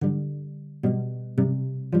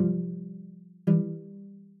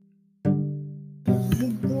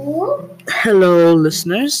Hello,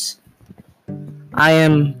 listeners. I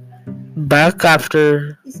am back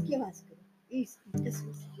after.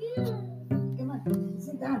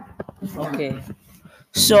 Okay,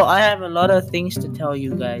 so I have a lot of things to tell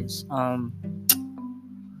you guys. Uh,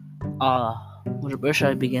 where should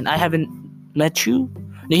I begin? I haven't met you.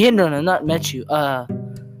 No, not met you. I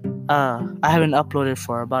haven't uploaded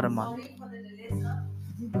for about a month.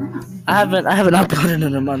 I haven't uploaded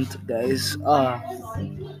in a month, guys.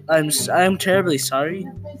 I'm terribly sorry.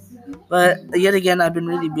 But yet again, I've been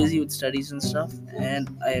really busy with studies and stuff, and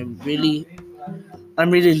I'm really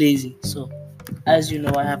lazy. So, as you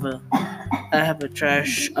know, I have a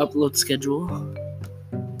trash upload schedule.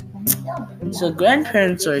 So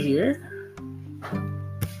grandparents are here.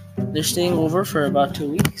 They're staying over for about 2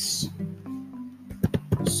 weeks.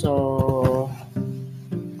 So,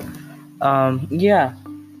 yeah.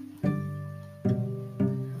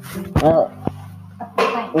 Well,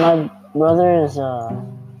 my brother is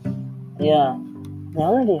yeah. They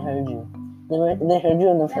already heard you. They heard you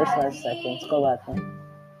in the first 5 seconds. Go back. Huh?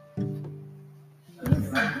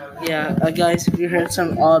 Yeah, guys, if you heard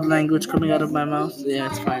some odd language coming out of my mouth, yeah,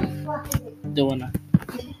 it's fine. Don't wanna,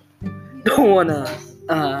 don't wanna,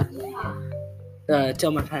 uh,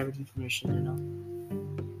 tell my private information.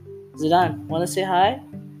 Zidane, wanna say hi?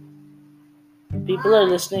 People are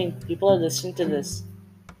listening. People are listening to this.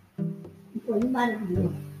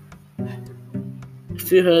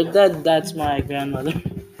 If you heard that, that's my grandmother.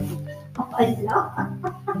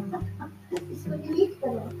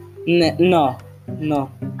 No.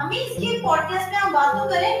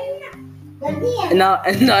 Now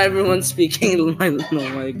everyone's speaking. Oh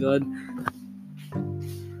my god.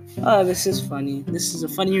 Oh, this is funny. This is a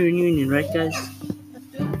funny reunion, right, guys?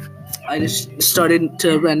 I just started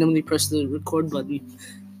to randomly press the record button.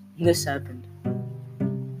 This happened.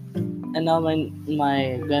 And now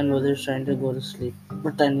my grandmother's trying to go to sleep,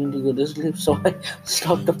 pretending to go to sleep, so I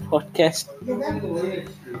stopped the podcast.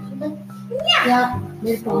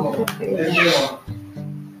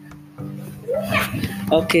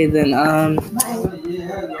 Okay, then,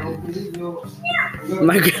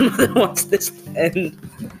 my grandmother wants this to end.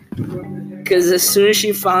 Because as soon as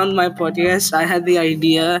she found my podcast, I had the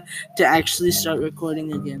idea to actually start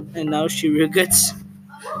recording again. And now she regrets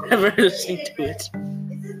ever listening to it.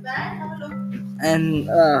 And,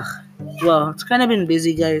 well, it's kind of been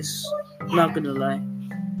busy, guys. Not gonna lie.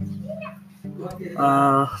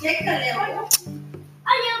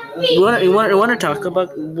 You want to talk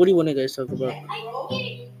about? What do you want to guys talk about?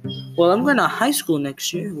 Well, I'm going to high school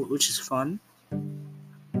next year, which is fun.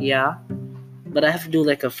 Yeah. But I have to do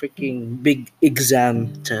like a freaking big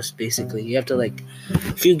exam test, basically. You have to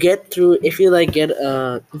if you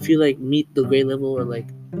meet the grade level or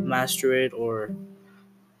master it or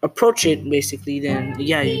approach it, basically, then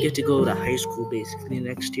yeah, you get to go to high school basically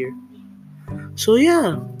next year. So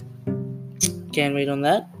yeah, can't wait on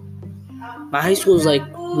that. My high school is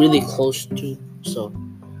really close too, so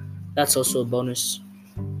that's also a bonus.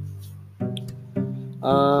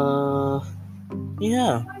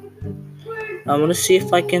 Yeah. I'm gonna see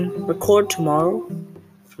if I can record tomorrow.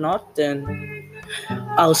 If not, then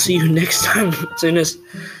I'll see you next time. Soon as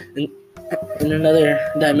in another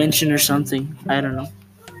dimension or something. I don't know.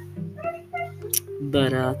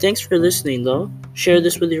 But thanks for listening, though. Share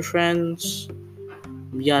this with your friends.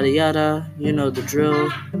 Yada yada. You know the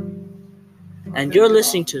drill. And you're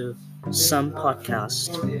listening to Some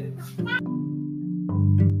Podcast.